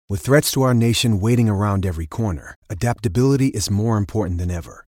With threats to our nation waiting around every corner, adaptability is more important than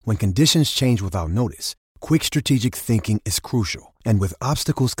ever. When conditions change without notice, quick strategic thinking is crucial. And with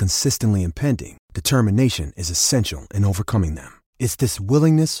obstacles consistently impending, determination is essential in overcoming them. It's this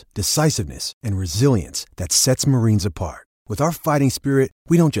willingness, decisiveness, and resilience that sets Marines apart. With our fighting spirit,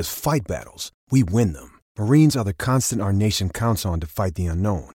 we don't just fight battles, we win them. Marines are the constant our nation counts on to fight the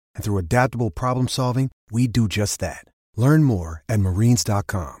unknown. And through adaptable problem solving, we do just that. Learn more at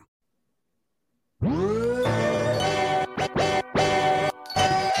marines.com. You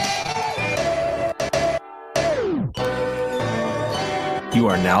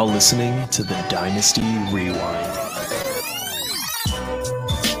are now listening to the Dynasty Rewind.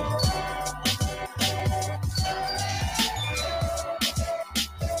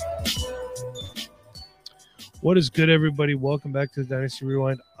 What is good, everybody? Welcome back to the Dynasty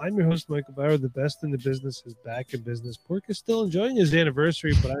Rewind. I'm your host, Michael Bauer. The best in the business is back in business. Pork is still enjoying his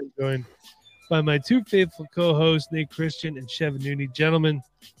anniversary, but I'm joined by my two faithful co-hosts, Nate Christian and Chevin Nooney. Gentlemen,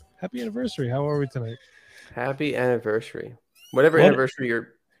 happy anniversary. How are we tonight? Happy anniversary. Whatever anniversary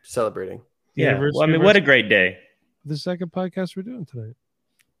you're celebrating. Yeah, well, I mean, what a great day. The second podcast we're doing tonight.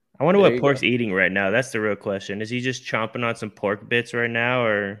 I wonder what Pork's eating right now. That's the real question. Is he just chomping on some pork bits right now,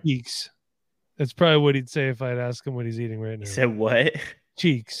 or cheeks? That's probably what he'd say if I'd ask him what he's eating right now. He said what?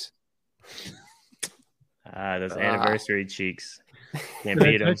 Cheeks. Those anniversary cheeks. Can't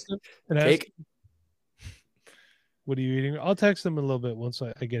beat them. Cake. What are you eating? I'll text them in a little bit once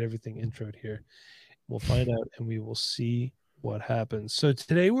I get everything introed here. We'll find out and we will see what happens. So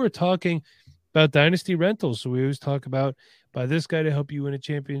today we're talking about dynasty rentals. So we always talk about buy this guy to help you win a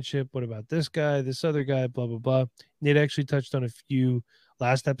championship. What about this guy, this other guy, blah, blah, blah. Nate actually touched on a few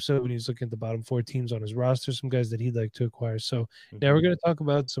last episode when he was looking at the bottom 4 teams on his roster, some guys that he'd like to acquire. So now we're going to talk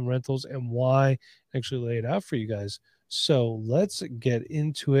about some rentals and why, actually lay it out for you guys. So let's get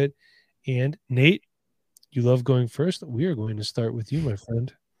into it. And Nate, you love going first. We are going to start with you, my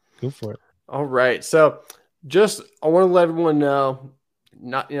friend. Go for it. All right. So I want to let everyone know,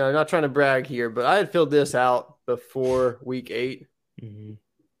 not trying to brag here, but I had filled this out before week 8. Mm-hmm.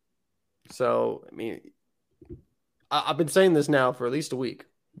 So, I mean, I've been saying this now for at least a week.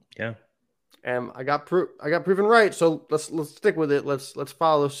 Yeah. And I got proven right. So let's stick with it. Let's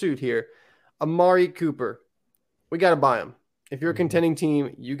follow suit here. Amari Cooper. We got to buy him. If you're a contending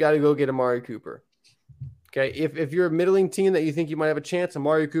team, you got to go get Amari Cooper. Okay. If you're a middling team that you think you might have a chance,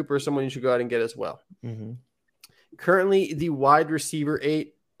 Amari Cooper is someone you should go out and get as well. Mm-hmm. Currently the wide receiver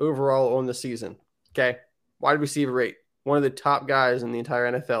 8 overall on the season. Okay. Wide receiver 8. One of the top guys in the entire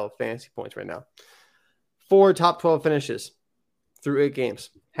NFL fantasy points right now. 4 top 12 finishes through 8 games.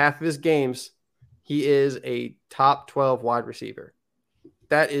 Half of his games, he is a top 12 wide receiver.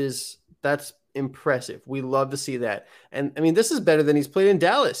 That's impressive. We love to see that. And I mean, this is better than he's played in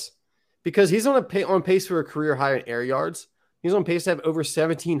Dallas because he's on pace for a career high in air yards. He's on pace to have over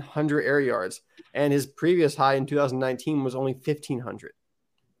 1,700 air yards. And his previous high in 2019 was only 1,500.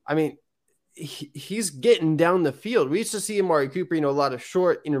 I mean, he's getting down the field. We used to see Amari Cooper, a lot of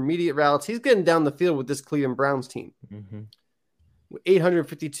short, intermediate routes. He's getting down the field with this Cleveland Browns team. Mm-hmm.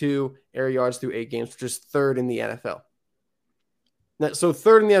 852 air yards through 8 games, which is 3rd in the NFL. So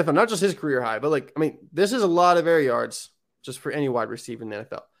 3rd in the NFL, not just his career high, but this is a lot of air yards just for any wide receiver in the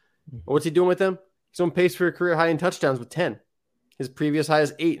NFL. Mm-hmm. But what's he doing with them? He's on pace for a career high in touchdowns with 10. His previous high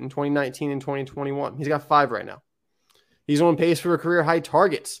is 8 in 2019 and 2021. He's got 5 right now. He's on pace for a career high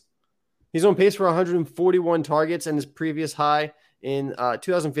targets. He's on pace for 141 targets, and his previous high in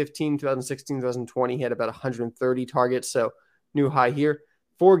 2015, 2016, 2020, he had about 130 targets, so new high here.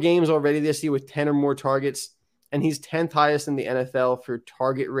 4 games already this year with 10 or more targets, and he's 10th highest in the NFL for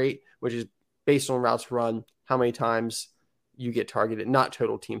target rate, which is based on routes run, how many times you get targeted, not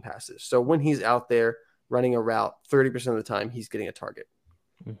total team passes. So when he's out there running a route, 30% of the time, he's getting a target.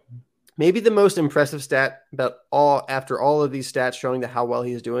 Mm-hmm. Maybe the most impressive stat after all of these stats showing how well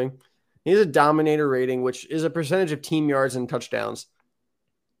he's doing, he has a dominator rating, which is a percentage of team yards and touchdowns.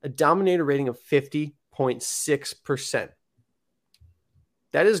 A dominator rating of 50.6%.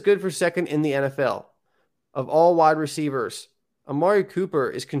 That is good for second in the NFL. Of all wide receivers, Amari Cooper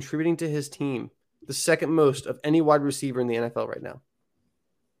is contributing to his team the second most of any wide receiver in the NFL right now.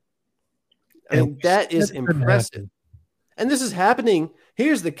 I mean, that is impressive. And this is happening.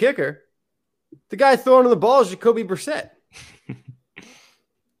 Here's the kicker. The guy throwing the ball is Jacoby Brissett.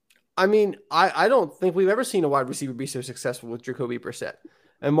 I mean, I don't think we've ever seen a wide receiver be so successful with Jacoby Brissett.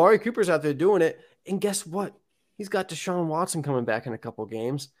 And Amari Cooper's out there doing it. And guess what? He's got Deshaun Watson coming back in a couple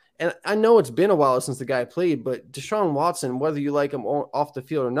games. And I know it's been a while since the guy played, but Deshaun Watson, whether you like him off the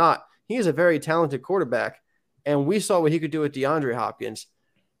field or not, he is a very talented quarterback. And we saw what he could do with DeAndre Hopkins.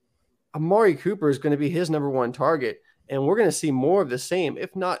 Amari Cooper is going to be his number one target, and we're going to see more of the same,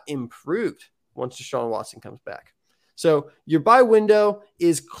 if not improved, once Deshaun Watson comes back. So your buy window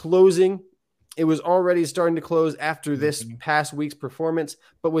is closing. It was already starting to close after this past week's performance,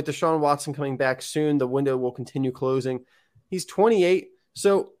 but with Deshaun Watson coming back soon, the window will continue closing. He's 28,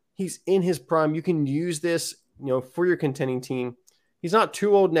 so he's in his prime. You can use this, for your contending team. He's not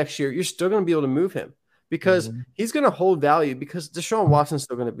too old next year. You're still going to be able to move him because he's going to hold value because Deshaun Watson's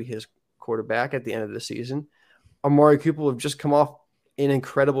still going to be his quarterback at the end of the season. Amari Cooper will have just come off an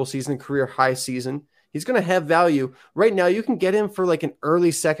incredible season, career high season. He's going to have value. Right now, you can get him for like an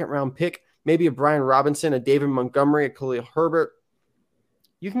early second-round pick, maybe a Brian Robinson, a David Montgomery, a Khalil Herbert.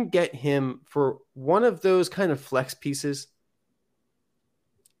 You can get him for one of those kind of flex pieces.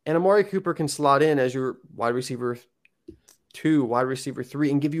 And Amari Cooper can slot in as your wide receiver 2, wide receiver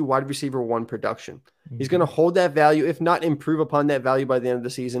 3, and give you wide receiver 1 production. He's going to hold that value, if not improve upon that value by the end of the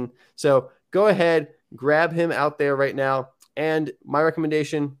season. So go ahead, grab him out there right now. And my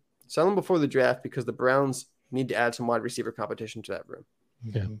recommendation, sell him before the draft because the Browns need to add some wide receiver competition to that room.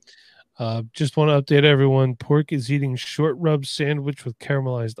 Yeah. Just want to update everyone. Pork is eating short rub sandwich with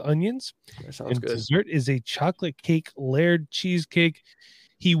caramelized onions. That sounds good. Dessert is a chocolate cake layered cheesecake.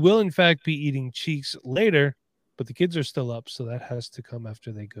 He will, in fact, be eating cheeks later, but the kids are still up, so that has to come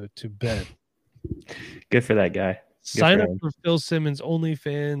after they go to bed. Good for that guy. Sign up for Phil Simmons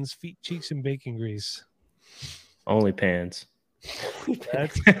OnlyFans, feet, cheeks, and bacon grease. Only pans.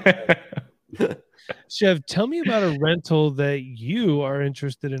 That's Chev, tell me about a rental that you are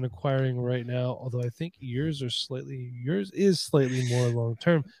interested in acquiring right now, although I think yours is slightly more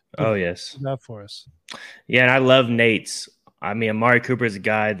long-term. Oh, yes. That for us. Yeah, and I love Nate's. I mean, Amari Cooper is a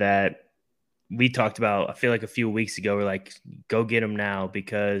guy that we talked about, I feel like a few weeks ago. We're like, go get him now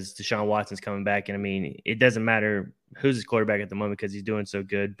because Deshaun Watson's coming back. And I mean, it doesn't matter who's his quarterback at the moment because he's doing so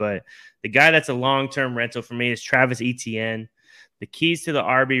good. But the guy that's a long-term rental for me is Travis Etienne. The keys to the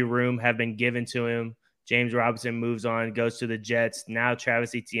RB room have been given to him. James Robinson moves on, goes to the Jets. Now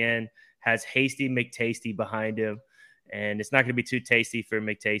Travis Etienne has Hasty McTasty behind him. And it's not going to be too tasty for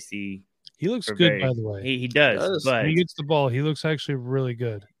McTasty. He looks good, by the way. He does. But when he gets the ball, he looks actually really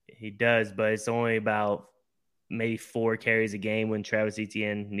good. He does, but it's only about maybe 4 carries a game when Travis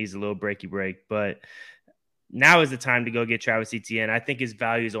Etienne needs a little breaky break. But now is the time to go get Travis Etienne. I think his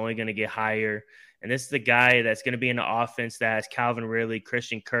value is only going to get higher. And this is the guy that's going to be in the offense that has Calvin Ridley,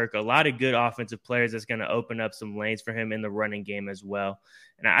 Christian Kirk, a lot of good offensive players that's going to open up some lanes for him in the running game as well.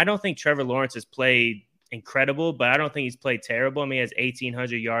 And I don't think Trevor Lawrence has played incredible, but I don't think he's played terrible. I mean, he has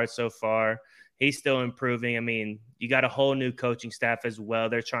 1,800 yards so far. He's still improving. I mean, you got a whole new coaching staff as well.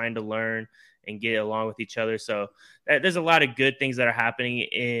 They're trying to learn and get along with each other. So there's a lot of good things that are happening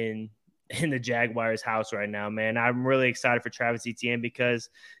in the Jaguars' house right now, man. I'm really excited for Travis Etienne because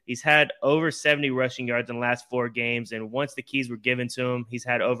he's had over 70 rushing yards in the last 4 games. And once the keys were given to him, he's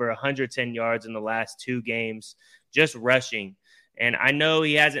had over 110 yards in the last 2 games, just rushing. And I know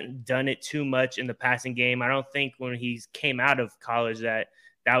he hasn't done it too much in the passing game. I don't think when he came out of college that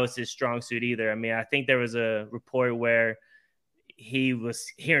was his strong suit either. I mean, I think there was a report where he was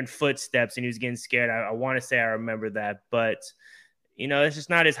hearing footsteps and he was getting scared. I want to say I remember that, but it's just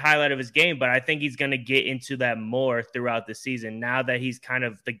not his highlight of his game, but I think he's going to get into that more throughout the season. Now that he's kind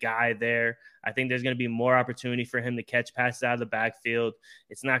of the guy there, I think there's going to be more opportunity for him to catch passes out of the backfield.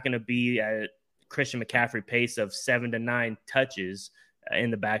 It's not going to be at Christian McCaffrey pace of 7 to 9 touches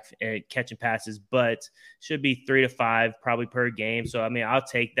in the back catching passes, but should be 3 to 5 probably per game. So, I mean, I'll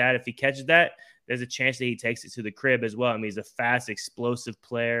take that. If he catches that, there's a chance that he takes it to the crib as well. I mean, he's a fast, explosive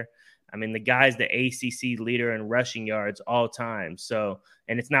player. I mean, the guy's the ACC leader in rushing yards all time. So,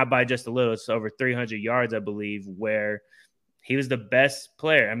 and it's not by just a little. It's over 300 yards, I believe, where he was the best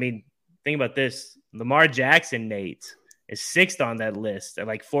player. I mean, think about this. Lamar Jackson, Nate, is 6th on that list at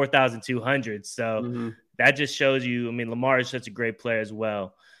like 4,200. So that just shows you, I mean, Lamar is such a great player as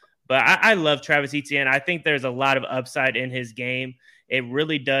well. But I love Travis Etienne. I think there's a lot of upside in his game. It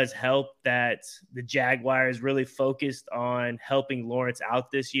really does help that the Jaguars really focused on helping Lawrence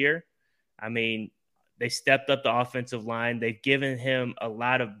out this year. I mean, they stepped up the offensive line. They've given him a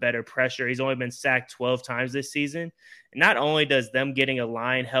lot of better pressure. He's only been sacked 12 times this season. And not only does them getting a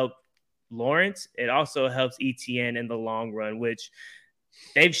line help Lawrence, it also helps Etienne in the long run, which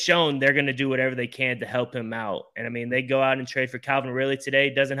they've shown they're going to do whatever they can to help him out. And I mean, they go out and trade for Calvin Ridley today.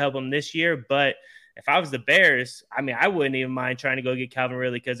 Doesn't help him this year, but if I was the Bears, I mean, I wouldn't even mind trying to go get Calvin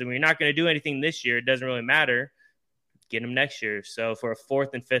Ridley because I mean, you're not going to do anything this year. It doesn't really matter. Get him next year. So for a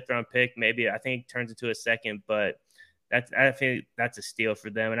 4th and 5th round pick, maybe I think it turns into a 2nd, but I think that's a steal for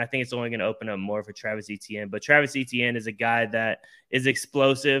them. And I think it's only going to open up more for Travis Etienne. But Travis Etienne is a guy that is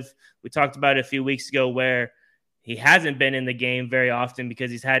explosive. We talked about it a few weeks ago where he hasn't been in the game very often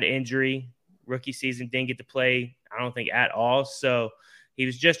because he's had injury. Rookie season, didn't get to play, I don't think, at all. So he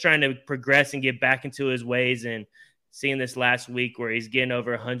was just trying to progress and get back into his ways. And seeing this last week where he's getting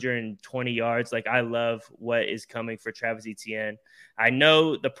over 120 yards, like, I love what is coming for Travis Etienne. I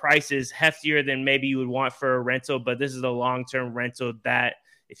know the price is heftier than maybe you would want for a rental, but this is a long-term rental that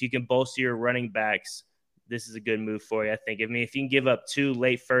if you can bolster your running backs, this is a good move for you, I think. I mean, if you can give up 2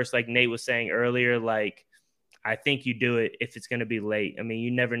 late first, like Nate was saying earlier, like, I think you do it if it's going to be late. I mean,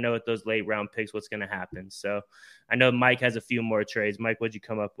 you never know with those late round picks what's going to happen. So I know Mike has a few more trades. Mike, what'd you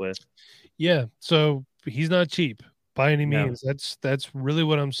come up with? Yeah, so he's not cheap by any means. No. That's really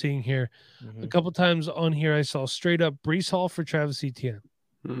what I'm seeing here. A couple times on here, I saw straight up Breece Hall for Travis Etienne.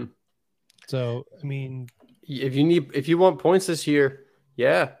 So, I mean, if you want points this year,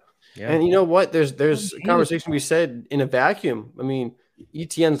 yeah. And you know what? There's a conversation we said in a vacuum. I mean,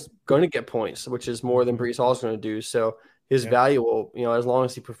 Etienne's going to get points, which is more than Breece Hall is going to do. So his value will, as long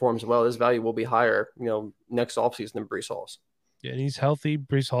as he performs well, his value will be higher, next offseason than Breece Hall's. Yeah, and he's healthy.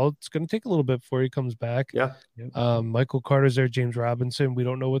 Breece Hall, it's going to take a little bit before he comes back. Yeah. Michael Carter's there, James Robinson. We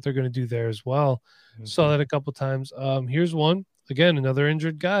don't know what they're going to do there as well. Saw that a couple times. Here's one. Again, another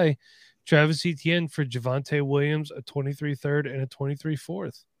injured guy. Travis Etienne for Javonte Williams, a 23 third and a 23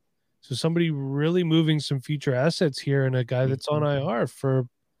 fourth. So somebody really moving some future assets here, and a guy that's on IR for,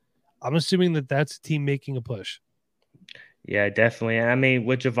 I'm assuming that's a team making a push. Yeah, definitely. I mean,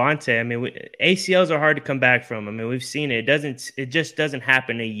 with Javonte, ACLs are hard to come back from. I mean, we've seen it. It just doesn't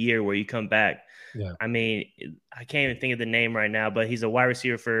happen a year where you come back. Yeah. I mean, I can't even think of the name right now, but he's a wide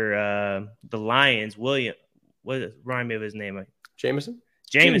receiver for the Lions. Remind me of his name? Jameson.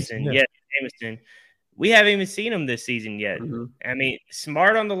 Yeah, Jameson. We haven't even seen him this season yet. I mean,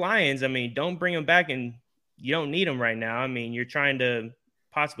 smart on the Lions. I mean, don't bring him back, and you don't need him right now. I mean, you're trying to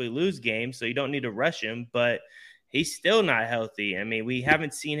possibly lose games, so you don't need to rush him, but he's still not healthy. I mean, we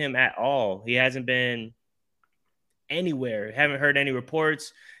haven't seen him at all. He hasn't been anywhere. Haven't heard any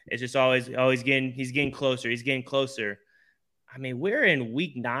reports. It's just always he's getting closer. He's getting closer. I mean, we're in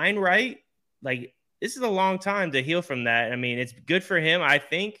week 9, right? Like, this is a long time to heal from that. I mean, it's good for him, I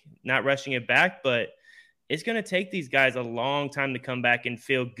think, not rushing it back, but it's going to take these guys a long time to come back and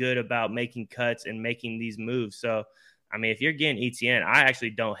feel good about making cuts and making these moves. So, I mean, if you're getting Etienne, I actually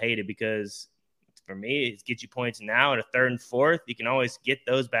don't hate it because for me, it gets you points now at a 3rd and 4th. You can always get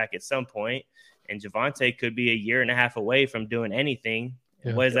those back at some point. And Javonte could be a year and a half away from doing anything.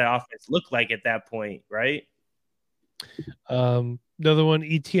 Yeah. What does that offense look like at that point, right? Another one,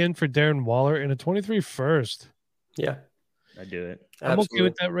 Etienne for Darren Waller and a 23 first. Yeah. I do it. I'm okay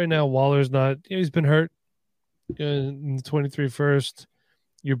with that right now. Waller's not, he's been hurt in the 23 first.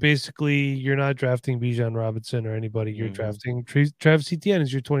 You're not drafting Bijan Robinson or anybody. You're drafting Travis Etienne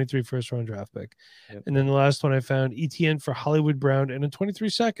as your 23 first round draft pick. Yep. And then the last one I found, Etienne for Hollywood Brown and a 23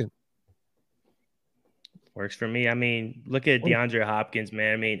 second. Works for me. I mean, look at DeAndre Hopkins,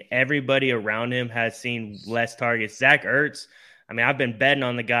 man. I mean, everybody around him has seen less targets. Zach Ertz, I mean, I've been betting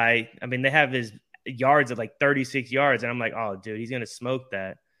on the guy. I mean, they have his yards at like 36 yards, and I'm like, oh, dude, he's going to smoke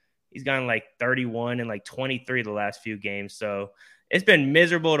that. He's gone like 31 and like 23 the last few games. So it's been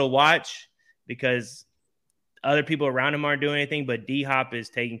miserable to watch because other people around him aren't doing anything, but D-Hop is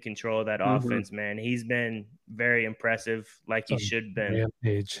taking control of that offense, man. He's been very impressive, like he should have been.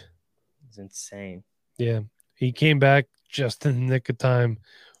 Rampage. It's insane. Yeah, he came back just in the nick of time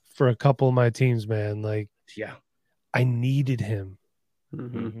for a couple of my teams, man. Like, yeah, I needed him.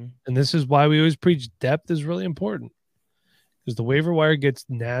 And this is why we always preach depth is really important because the waiver wire gets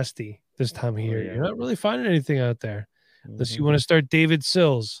nasty this time of year. You're not really finding anything out there unless you want to start David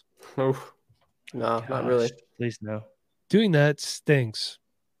Sills. No, not really. Please no. Doing that stinks,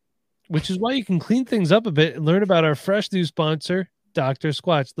 which is why you can clean things up a bit and learn about our fresh new sponsor, Dr.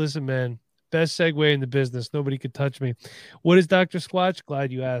 Squatch. Listen, man. Best segue in the business. Nobody could touch me. What is Dr. Squatch?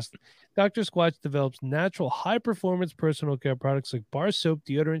 Glad you asked. Dr. Squatch develops natural, high-performance personal care products like bar soap,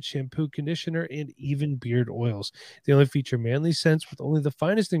 deodorant, shampoo, conditioner, and even beard oils. They only feature manly scents with only the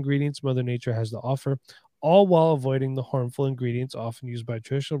finest ingredients Mother Nature has to offer, all while avoiding the harmful ingredients often used by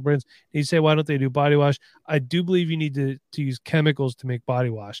traditional brands. And you say, why don't they do body wash? I do believe you need to use chemicals to make body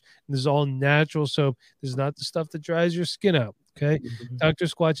wash. And this is all natural soap. This is not the stuff that dries your skin out. Okay. Dr.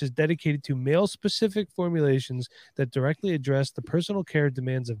 Squatch is dedicated to male-specific formulations that directly address the personal care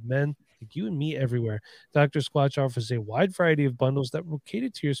demands of men like you and me everywhere. Dr. Squatch offers a wide variety of bundles that will cater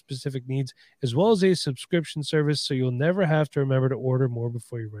to your specific needs, as well as a subscription service, so you'll never have to remember to order more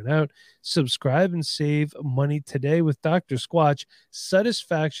before you run out. Subscribe and save money today with Dr. Squatch.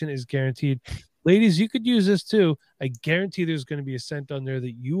 Satisfaction is guaranteed. Ladies, you could use this too. I guarantee there's going to be a scent on there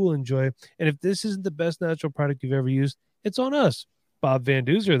that you will enjoy. And if this isn't the best natural product you've ever used, it's on us. Bob Van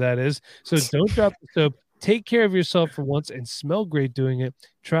Duzer, that is. So don't drop the soap. Take care of yourself for once and smell great doing it.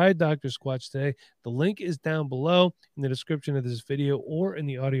 Try Dr. Squatch today. The link is down below in the description of this video or in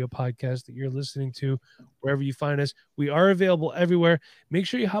the audio podcast that you're listening to, wherever you find us. We are available everywhere. Make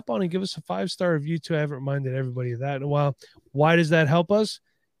sure you hop on and give us a 5-star review too. I haven't reminded everybody of that in a while. Why does that help us?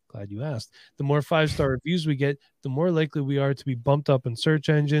 Glad you asked. The more 5-star reviews we get, the more likely we are to be bumped up in search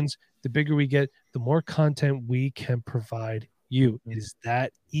engines. The bigger we get, the more content we can provide you. It is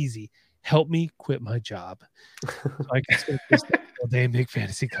that easy. Help me quit my job so I can spend this all day and make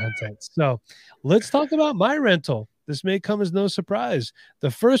fantasy content. So let's talk about my rental. This may come as no surprise.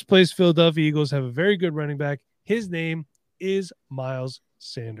 The first place Philadelphia Eagles have a very good running back. His name is Miles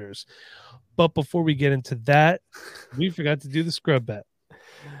Sanders. But before we get into that, we forgot to do the scrub bet.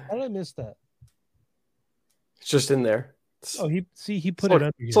 How did I miss that? It's just in there. Oh, he put it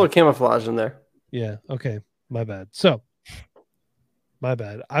under here. It's a little camouflage in there. Yeah. Okay. My bad. So, my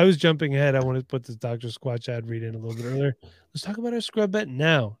bad. I was jumping ahead. I wanted to put this Dr. Squatch ad read in a little bit earlier. Let's talk about our scrub bet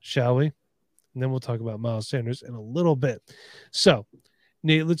now, shall we? And then we'll talk about Miles Sanders in a little bit. So,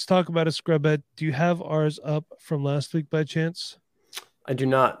 Nate, let's talk about a scrub bet. Do you have ours up from last week by chance? I do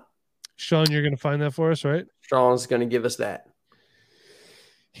not. Sean, you're going to find that for us, right? Sean's going to give us that.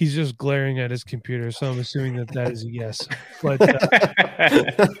 He's just glaring at his computer, so I'm assuming that is a yes. But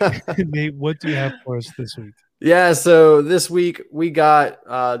Nate, what do you have for us this week? Yeah, so this week we got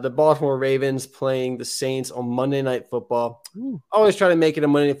the Baltimore Ravens playing the Saints on Monday Night Football. Ooh. Always try to make it a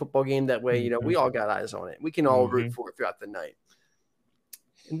Monday Night Football game. That way, we all got eyes on it. We can all Mm-hmm. root for it throughout the night.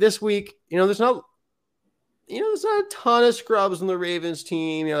 And this week, there's not a ton of scrubs on the Ravens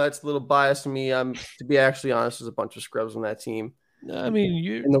team. That's a little biased to me. To be actually honest, there's a bunch of scrubs on that team. I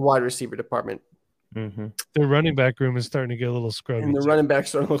mean, in the wide receiver department. Mm-hmm. The running back room is starting to get a little scrubby. And the running backs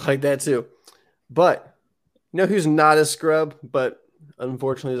starting to look like that too. But who's not a scrub, but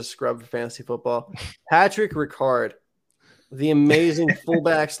unfortunately is a scrub for fantasy football? Patrick Ricard, the amazing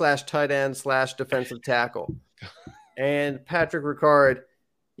fullback / tight end / defensive tackle. And Patrick Ricard,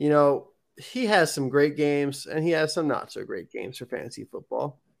 he has some great games and he has some not so great games for fantasy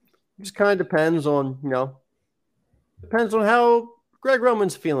football. It just kind of depends on, how Greg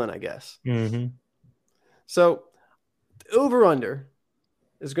Roman's feeling, I guess. Mm-hmm. So the over-under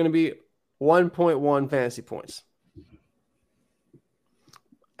is going to be 1.1 fantasy points.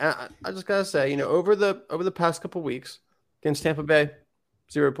 And I just got to say, over the past couple weeks, against Tampa Bay,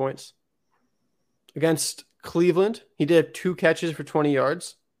 0 points. Against Cleveland, he did have 2 catches for 20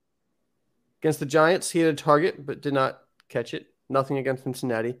 yards. Against the Giants, he had a target but did not catch it. Nothing against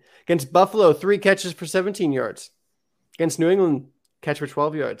Cincinnati. Against Buffalo, 3 catches for 17 yards. Against New England, catch for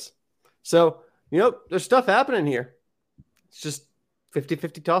 12 yards. So, there's stuff happening here. It's just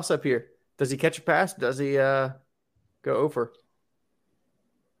 50-50 toss-up here. Does he catch a pass? Does he go over?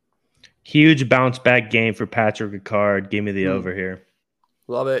 Huge bounce back game for Patrick Ricard. Give me the over here.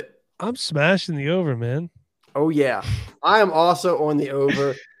 Love it. I'm smashing the over, man. Oh, yeah. I am also on the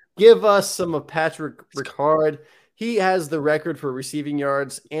over. Give us some of Patrick Ricard. He has the record for receiving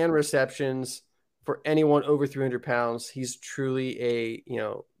yards and receptions for anyone over 300 pounds. He's truly a,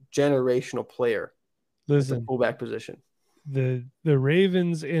 generational player. Listen, at the fullback position. The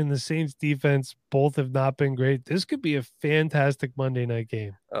Ravens and the Saints defense both have not been great. This could be a fantastic Monday night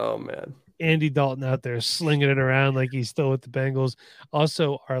game. Oh, man. Andy Dalton out there slinging it around like he's still with the Bengals.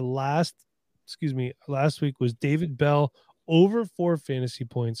 Also, our last week was David Bell over 4 fantasy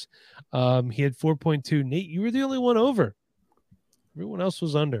points. He had 4.2. Nate, you were the only one over. Everyone else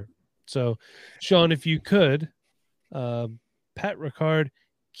was under. So, Sean, if you could, Pat Ricard,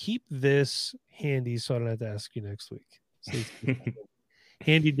 keep this handy so I don't have to ask you next week. So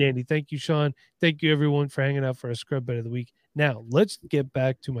handy dandy. Thank you, Sean. Thank you, everyone, for hanging out for our scrub bet of the week. Now, let's get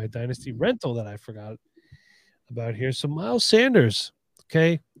back to my Dynasty rental that I forgot about here. So, Miles Sanders,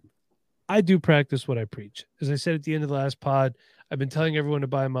 okay? I do practice what I preach. As I said at the end of the last pod, I've been telling everyone to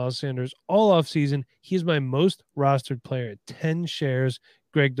buy Miles Sanders all offseason. He's my most rostered player at 10 shares.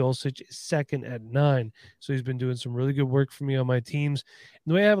 Greg Dulcich is second at 9. So he's been doing some really good work for me on my teams.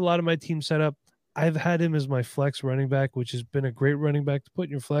 And the way I have a lot of my teams set up, I've had him as my flex running back, which has been a great running back to put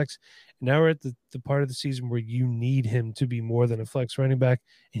in your flex. And now we're at the part of the season where you need him to be more than a flex running back.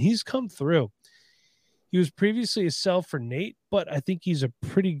 And he's come through. He was previously a sell for Nate, but I think he's a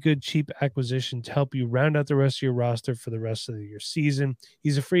pretty good cheap acquisition to help you round out the rest of your roster for the rest of your season.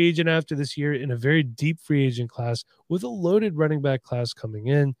 He's a free agent after this year in a very deep free agent class with a loaded running back class coming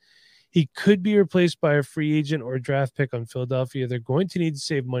in. He could be replaced by a free agent or a draft pick on Philadelphia. They're going to need to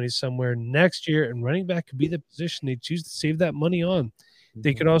save money somewhere next year, and running back could be the position they choose to save that money on.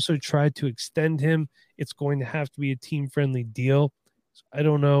 They could also try to extend him. It's going to have to be a team-friendly deal. So I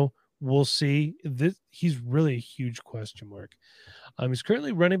don't know. We'll see. He's really a huge question mark. He's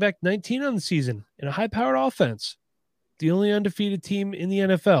currently running back 19 on the season in a high-powered offense. The only undefeated team in the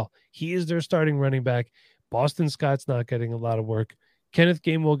NFL. He is their starting running back. Boston Scott's not getting a lot of work. Kenneth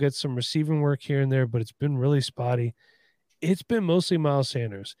Gainwell gets some receiving work here and there, but it's been really spotty. It's been mostly Miles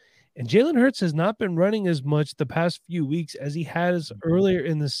Sanders. And Jalen Hurts has not been running as much the past few weeks as he has earlier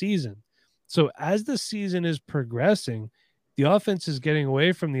in the season. So as the season is progressing, the offense is getting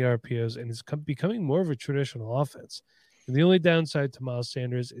away from the RPOs and is becoming more of a traditional offense. And the only downside to Miles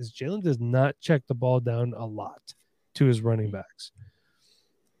Sanders is Jalen does not check the ball down a lot to his running backs.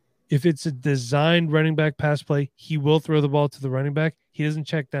 If it's a designed running back pass play, he will throw the ball to the running back. He doesn't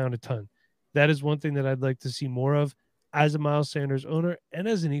check down a ton. That is one thing that I'd like to see more of as a Miles Sanders owner and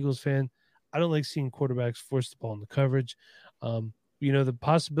as an Eagles fan. I don't like seeing quarterbacks force the ball in the coverage. The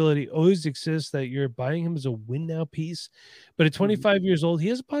possibility always exists that you're buying him as a win now piece. But at 25 years old, he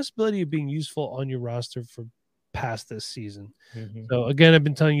has a possibility of being useful on your roster for past this season. So, again, I've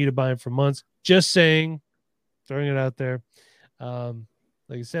been telling you to buy him for months. Just saying, throwing it out there.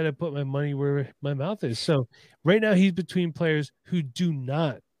 Like I said, I put my money where my mouth is. So right now he's between players who do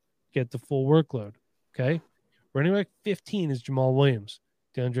not get the full workload. Okay. Running back 15 is Jamal Williams.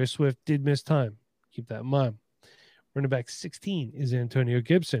 DeAndre Swift did miss time. Keep that in mind. Running back 16 is Antonio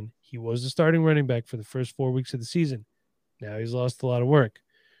Gibson. He was the starting running back for the first 4 weeks of the season. Now he's lost a lot of work.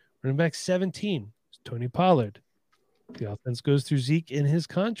 Running back 17 is Tony Pollard. The offense goes through Zeke in his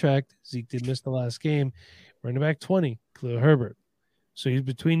contract. Zeke did miss the last game. Running back 20, Khalil Herbert. So he's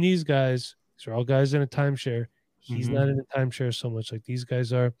between these guys. These are all guys in a timeshare. He's not in a timeshare so much like these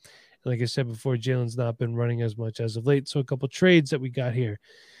guys are. And like I said before, Jalen's not been running as much as of late. So a couple trades that we got here.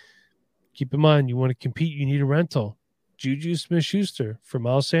 Keep in mind, you want to compete, you need a rental. Juju Smith-Schuster for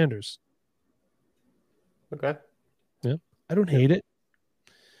Miles Sanders. Okay. Yeah, I don't hate it.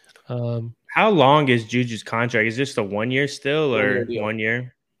 How long is Juju's contract? Is this a 1 year still or 1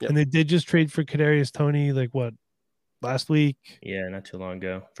 year? Yep. And they did just trade for Kadarius Toney, last week? Yeah, not too long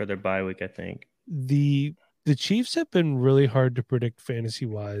ago for their bye week, I think. The Chiefs have been really hard to predict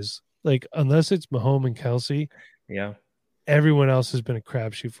fantasy-wise. Unless it's Mahomes and Kelsey. Yeah. Everyone else has been a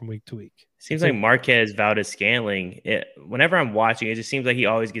crapshoot from week to week. Seems like Marquez Valdez-Scantling. Whenever I'm watching, it just seems like he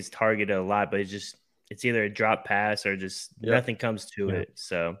always gets targeted a lot, but it's either a drop pass or just nothing comes to it.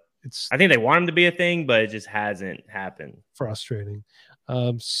 So I think they want him to be a thing, but it just hasn't happened. Frustrating.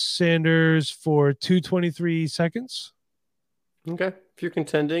 Sanders for 223 seconds. Okay. If you're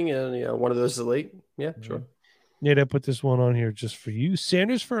contending and one of those is late, sure. Nate, I put this one on here just for you.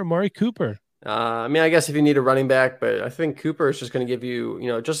 Sanders for Amari Cooper. I guess if you need a running back, but I think Cooper is just going to give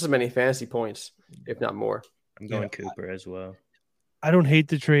you, just as many fantasy points, if not more. I'm going Cooper as well. I don't hate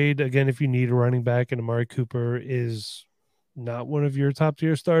the trade. Again, if you need a running back and Amari Cooper is not one of your top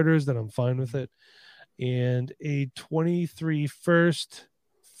tier starters, then I'm fine with it. And a 23 first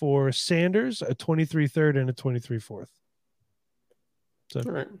for Sanders, a 23 third, and a 23 fourth. So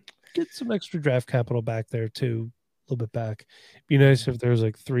get some extra draft capital back there too. A little bit back. Be nice if there's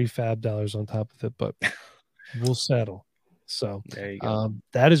 $3 fab on top of it, but we'll settle. So there you go.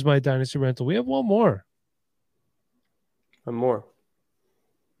 That is my dynasty rental. We have one more. One more.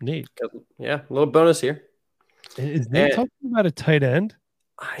 Neat. Yeah, a little bonus here. Is Nate talking about a tight end?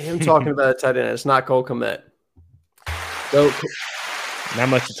 I am talking about a tight end. It's not Cole Kmet. So, not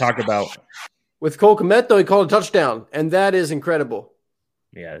much to talk about. With Cole Kmet, though, he called a touchdown, and that is incredible.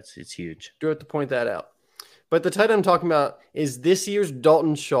 Yeah, it's huge. Do have to point that out. But the tight end I'm talking about is this year's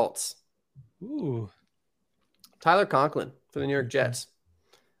Dalton Schultz. Ooh. Tyler Conklin for the New York Jets.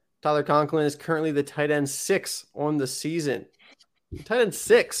 Tyler Conklin is currently the tight end 6 on the season. Tight end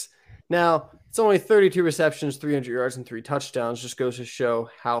 6. Now, it's only 32 receptions, 300 yards, and 3 touchdowns. Just goes to show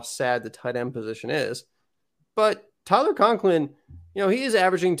how sad the tight end position is. But Tyler Conklin, he is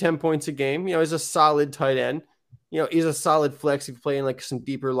averaging 10 points a game. He's a solid tight end. He's a solid flex if you play in some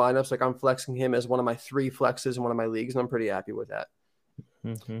deeper lineups. I'm flexing him as one of my 3 flexes in one of my leagues, and I'm pretty happy with that.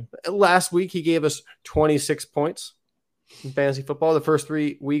 Last week, he gave us 26 points in fantasy football. The first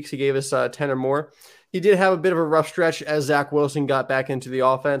 3 weeks, he gave us 10 or more. He did have a bit of a rough stretch as Zach Wilson got back into the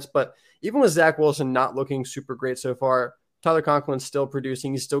offense, but even with Zach Wilson not looking super great so far, Tyler Conklin's still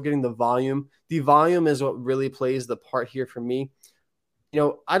producing. He's still getting the volume. The volume is what really plays the part here for me.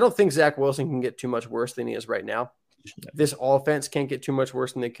 I don't think Zach Wilson can get too much worse than he is right now. This offense can't get too much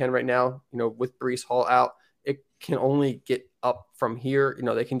worse than they can right now. With Breece Hall out, it can only get up from here.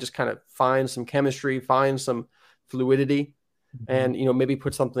 They can just kind of find some chemistry, find some fluidity, and, maybe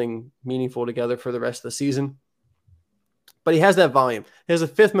put something meaningful together for the rest of the season. But he has that volume. He has the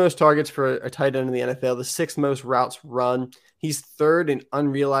 5th most targets for a tight end in the NFL, the 6th most routes run. He's 3rd in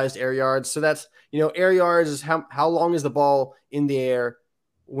unrealized air yards. So that's, air yards is how long is the ball in the air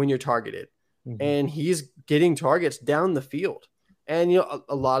when you're targeted. And he's getting targets down the field. And,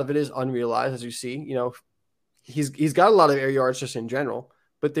 a lot of it is unrealized, as you see. He's got a lot of air yards just in general,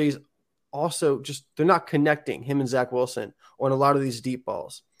 but there's also they're not connecting him and Zach Wilson on a lot of these deep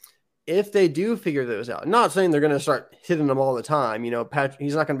balls. If they do figure those out, I'm not saying they're going to start hitting them all the time. He's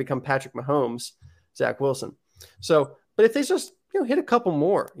not going to become Patrick Mahomes, Zach Wilson. So, but if they just hit a couple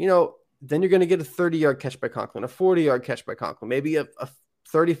more, then you're going to get a 30-yard catch by Conklin, a 40-yard catch by Conklin, maybe a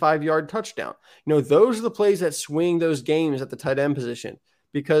 35-yard touchdown. Those are the plays that swing those games at the tight end position.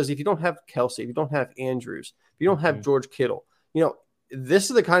 Because if you don't have Kelsey, if you don't have Andrews, if you don't have George Kittle, this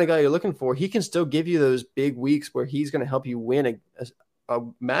is the kind of guy you're looking for. He can still give you those big weeks where he's going to help you win a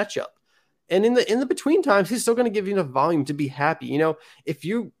matchup. And in the between times, he's still going to give you enough volume to be happy. If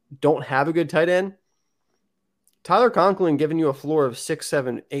you don't have a good tight end, Tyler Conklin giving you a floor of 6,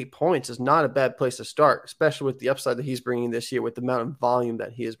 7, 8 points is not a bad place to start, especially with the upside that he's bringing this year with the amount of volume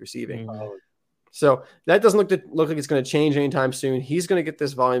that he is receiving. So that doesn't look like it's going to change anytime soon. He's going to get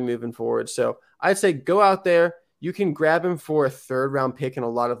this volume moving forward. So I'd say go out there. You can grab him for a 3rd-round pick in a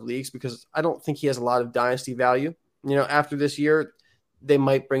lot of leagues because I don't think he has a lot of dynasty value. After this year, they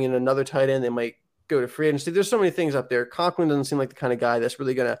might bring in another tight end. They might go to free agency. There's so many things up there. Conklin doesn't seem like the kind of guy that's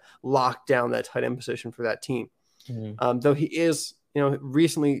really going to lock down that tight end position for that team. Though he is,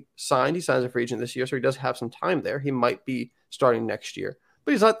 recently signed. He signs a free agent this year, so he does have some time there. He might be starting next year.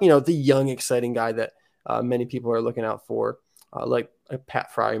 But he's not, the young, exciting guy that many people are looking out for, like a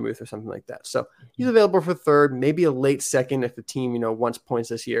Pat Fryermuth or something like that. So he's available for 3rd, maybe a late 2nd if the team, wants points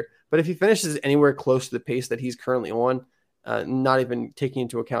this year. But if he finishes anywhere close to the pace that he's currently on, not even taking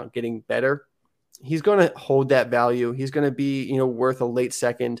into account getting better, he's going to hold that value. He's going to be, worth a late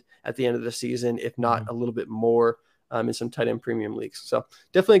 2nd at the end of the season, if not a little bit more. In some tight end premium leagues. So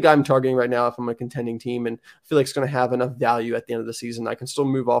definitely a guy I'm targeting right now if I'm a contending team, and I feel like it's going to have enough value at the end of the season. I can still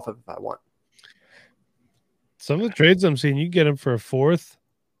move off of if I want. Some of the trades I'm seeing, you get him for a 4th,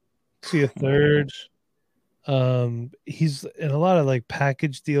 see a 3rd. He's in a lot of like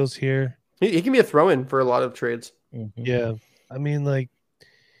package deals here. He can be a throw-in for a lot of trades. Yeah. I mean,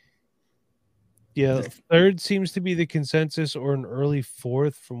 3rd seems to be the consensus, or an early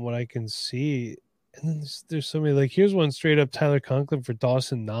 4th from what I can see. And then there's so many, here's one straight up Tyler Conklin for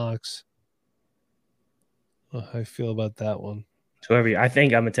Dawson Knox. How I feel about that one. I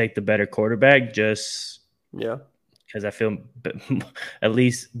think I'm going to take the better quarterback because I feel at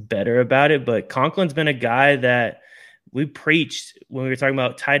least better about it. But Conklin's been a guy that we preached when we were talking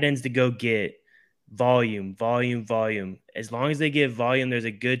about tight ends to go get volume. As long as they get volume, there's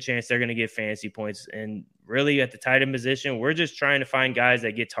a good chance they're going to get fantasy points. And really at the tight end position, we're just trying to find guys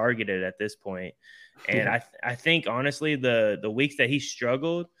that get targeted at this point. And I think, honestly, the weeks that he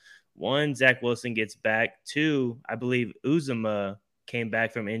struggled, 1, Zach Wilson gets back. 2, I believe Uzomah came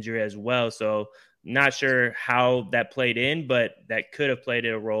back from injury as well. So not sure how that played in, but that could have played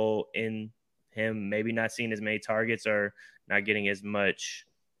a role in him maybe not seeing as many targets or not getting as much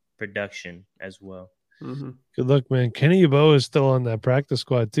production as well. Good luck, man. Kenny Yeboah is still on that practice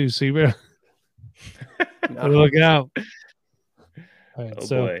squad too, so you better look out. All right,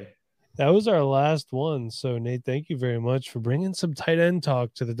 boy. That was our last one. So, Nate, thank you very much for bringing some tight end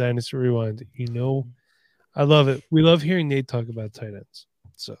talk to the Dynasty Rewind. I love it. We love hearing Nate talk about tight ends.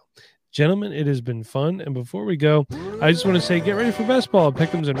 So, gentlemen, it has been fun. And before we go, I just want to say, get ready for best ball.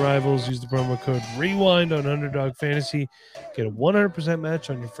 Pick'ems and Rivals. Use the promo code REWIND on Underdog Fantasy. Get a 100% match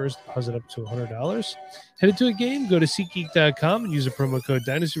on your first deposit up to $100. Headed to a game, go to SeatGeek.com and use the promo code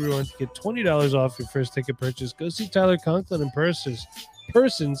Dynasty Rewind to get $20 off your first ticket purchase. Go see Tyler Conklin in person.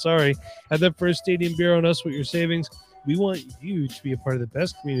 Have that first stadium beer on us with your savings. We want you to be a part of the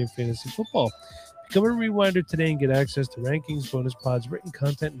best community of fantasy football. Become a Rewinder today and get access to rankings, bonus pods, written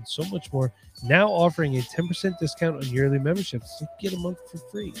content, and so much more. Now offering a 10% discount on yearly memberships. So get a month for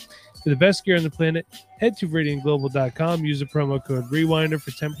free. For the best gear on the planet, head to radiantglobal.com. Use the promo code Rewinder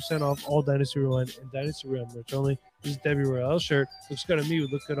for 10% off all Dynasty Rewind and Dynasty Rewind merch only. This is Debbie Royale shirt. Looks good on me.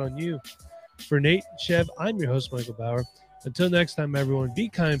 Would look good on you. For Nate, Chev, I'm your host, Michael Bauer. Until next time, everyone, be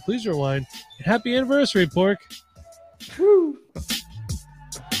kind, please rewind, and happy anniversary, Pork. Woo.